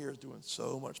boy here is doing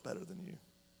so much better than you.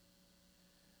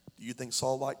 Do you think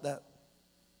Saul liked that?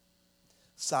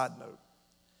 Side note,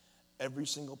 every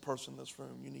single person in this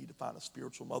room, you need to find a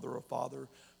spiritual mother or father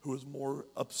who is more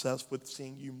obsessed with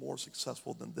seeing you more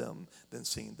successful than them than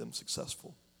seeing them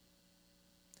successful.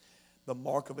 The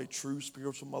mark of a true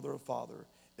spiritual mother or father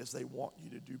is they want you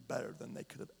to do better than they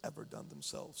could have ever done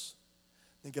themselves.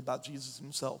 Think about Jesus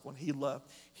himself. When he left,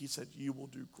 he said, you will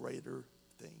do greater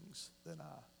things than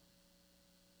I.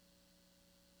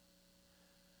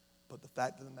 But the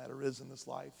fact of the matter is, in this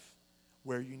life,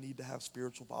 where you need to have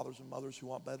spiritual fathers and mothers who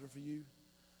want better for you,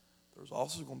 there's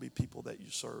also going to be people that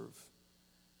you serve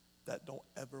that don't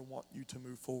ever want you to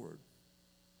move forward.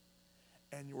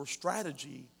 And your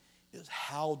strategy is,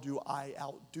 how do I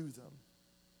outdo them?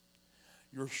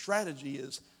 Your strategy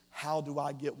is, how do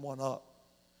I get one up?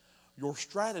 Your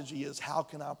strategy is, how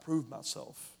can I prove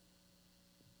myself?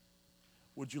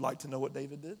 Would you like to know what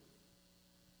David did?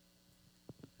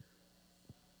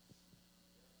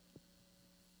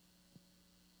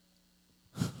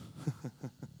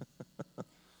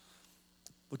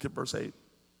 Look at verse 8.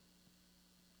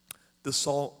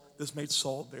 This made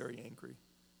Saul very angry.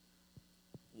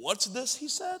 What's this, he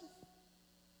said?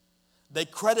 They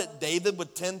credit David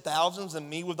with 10,000s and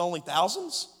me with only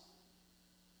thousands?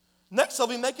 Next, they'll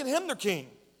be making him their king.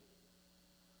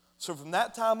 So from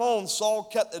that time on, Saul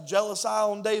kept a jealous eye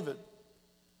on David.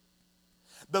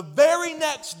 The very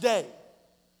next day,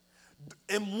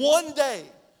 in one day,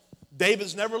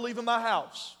 David's never leaving my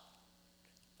house.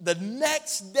 The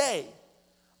next day,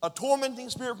 a tormenting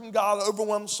spirit from God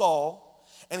overwhelmed Saul,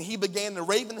 and he began to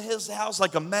rave in his house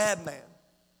like a madman.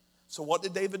 So what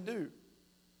did David do?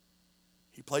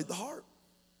 He played the harp.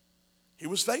 He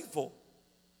was faithful,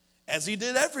 as he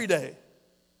did every day.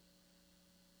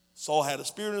 Saul had a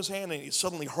spear in his hand, and he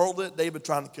suddenly hurled it at David,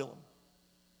 trying to kill him.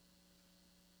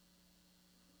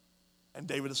 And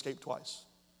David escaped twice.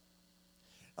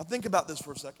 Now think about this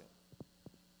for a second.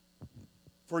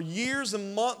 For years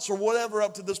and months or whatever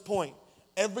up to this point,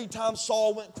 every time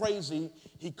Saul went crazy,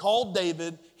 he called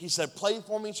David. He said, play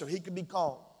for me so he could be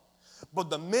calm. But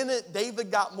the minute David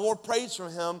got more praise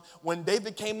from him, when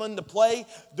David came into play,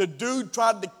 the dude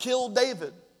tried to kill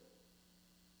David.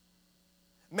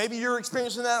 Maybe you're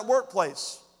experiencing that at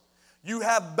workplace. You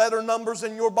have better numbers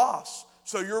than your boss,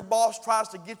 so your boss tries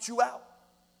to get you out.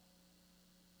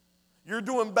 You're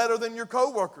doing better than your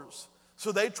coworkers,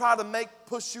 so they try to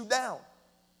push you down.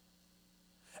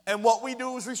 And what we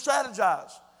do is we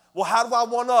strategize. Well, how do I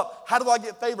one up? How do I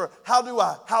get favor? How do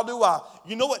I?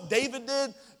 You know what David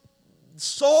did?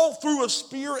 Saul threw a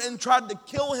spear and tried to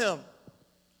kill him.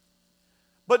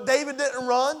 But David didn't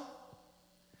run.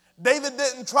 David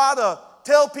didn't try to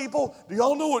tell people, did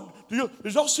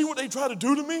y'all see what they tried to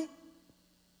do to me?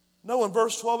 No, in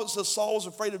verse 12 it says Saul was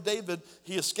afraid of David.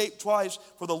 He escaped twice,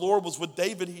 for the Lord was with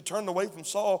David. He turned away from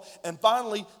Saul. And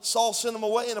finally, Saul sent him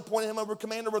away and appointed him over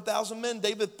commander of 1,000 men.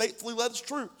 David faithfully led his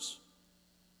troops.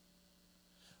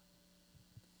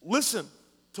 Listen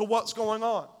to what's going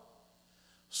on.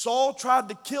 Saul tried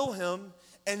to kill him,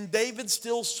 and David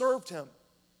still served him.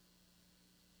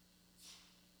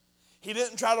 He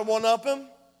didn't try to one-up him.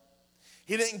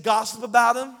 He didn't gossip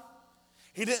about him.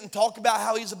 He didn't talk about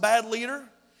how he's a bad leader.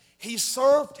 He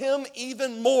served him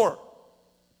even more.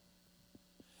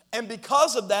 And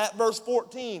because of that, verse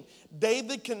 14,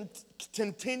 David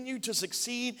continued to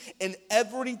succeed in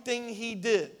everything he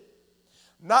did.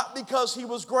 Not because he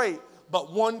was great,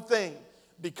 but one thing,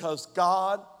 because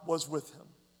God was with him.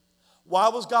 Why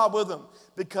was God with him?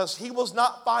 Because he was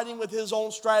not fighting with his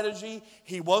own strategy.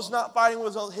 He was not fighting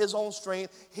with his own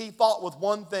strength. He fought with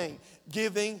one thing,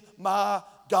 giving my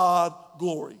God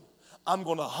glory. I'm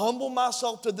going to humble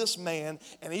myself to this man,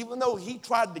 and even though he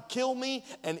tried to kill me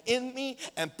and end me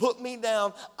and put me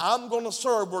down, I'm going to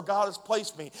serve where God has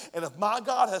placed me. And if my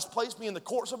God has placed me in the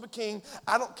courts of a king,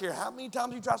 I don't care how many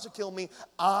times he tries to kill me,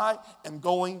 I am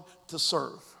going to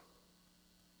serve.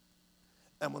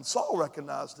 And when Saul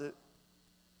recognized it,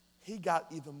 he got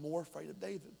even more afraid of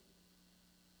David.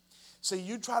 See,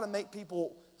 you try to make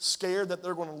people scared that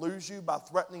they're going to lose you by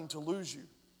threatening to lose you.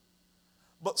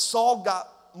 But Saul got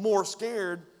more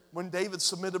scared when David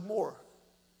submitted more.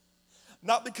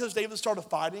 Not because David started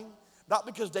fighting, not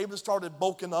because David started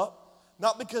bulking up,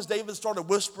 not because David started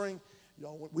whispering,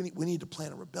 we need to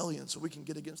plan a rebellion so we can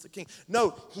get against the king.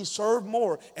 No, he served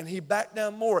more, and he backed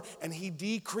down more, and he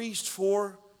decreased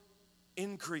for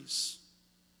increase.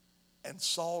 And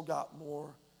Saul got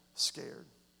more scared.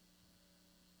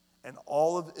 And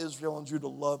all of Israel and Judah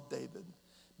loved David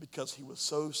because he was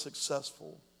so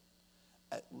successful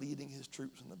at leading his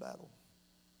troops in the battle.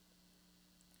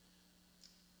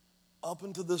 Up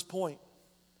until this point,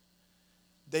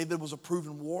 David was a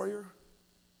proven warrior.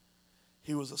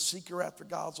 He was a seeker after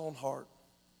God's own heart.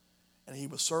 And he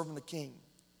was serving the king.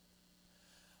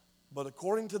 But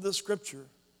according to this scripture,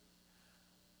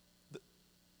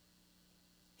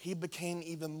 he became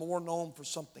even more known for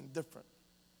something different.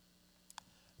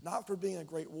 Not for being a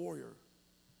great warrior,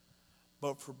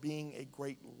 but for being a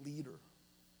great leader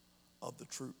of the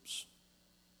troops.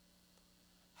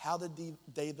 How did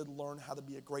David learn how to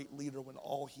be a great leader when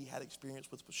all he had experience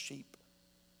with was sheep?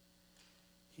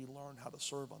 He learned how to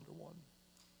serve under one.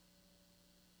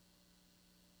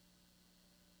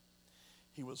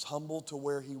 He was humble to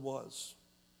where he was.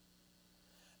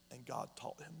 And God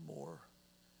taught him more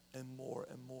and more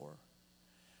and more.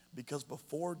 Because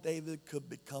before David could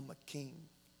become a king,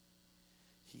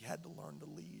 he had to learn to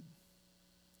lead.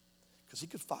 Because he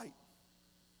could fight.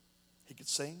 He could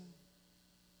sing.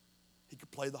 He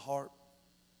could play the harp.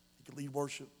 He could lead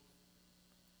worship.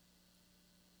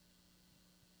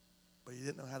 But he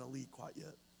didn't know how to lead quite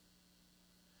yet.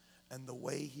 And the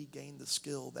way he gained the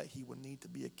skill that he would need to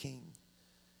be a king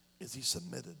is he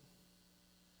submitted.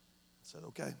 Said,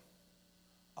 okay,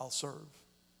 I'll serve.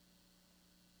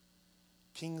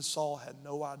 King Saul had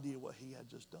no idea what he had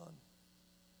just done.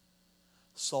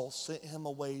 Saul sent him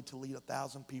away to lead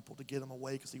 1,000 people to get him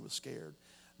away because he was scared,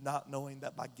 not knowing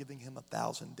that by giving him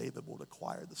 1,000, David would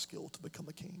acquire the skill to become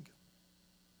a king.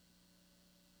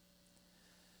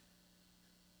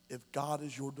 If God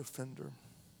is your defender,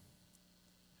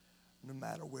 no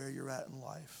matter where you're at in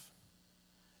life,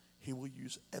 he will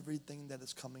use everything that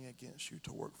is coming against you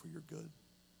to work for your good.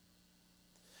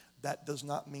 That does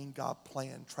not mean God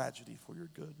planned tragedy for your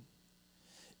good.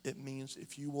 It means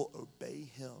if you will obey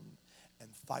him and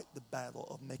fight the battle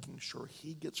of making sure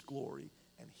he gets glory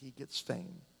and he gets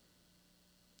fame,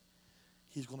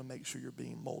 he's going to make sure you're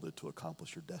being molded to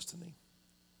accomplish your destiny.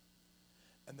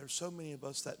 And there's so many of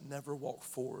us that never walk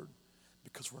forward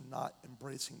because we're not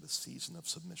embracing the season of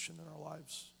submission in our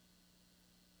lives.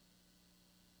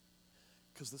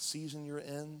 Because the season you're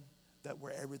in, that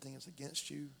where everything is against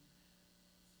you,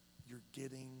 you're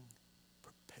getting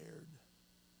prepared.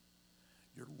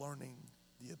 You're learning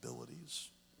the abilities.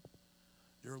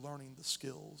 You're learning the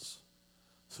skills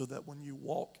so that when you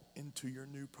walk into your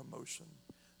new promotion,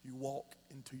 you walk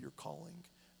into your calling,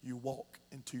 you walk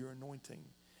into your anointing,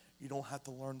 you don't have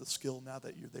to learn the skill now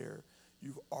that you're there.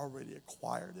 You've already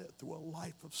acquired it through a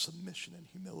life of submission and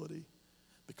humility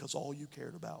because all you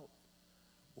cared about,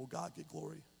 will God get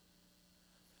glory?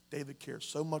 David cares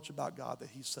so much about God that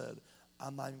he said,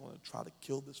 I'm not even going to try to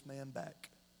kill this man back.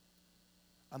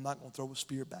 I'm not going to throw a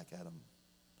spear back at him.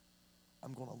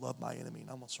 I'm going to love my enemy and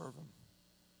I'm going to serve him.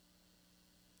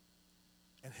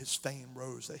 And his fame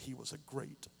rose that he was a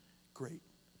great, great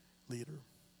leader.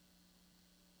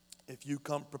 If you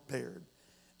come prepared,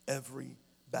 every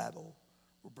battle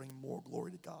will bring more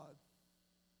glory to God.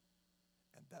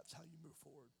 And that's how you move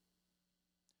forward.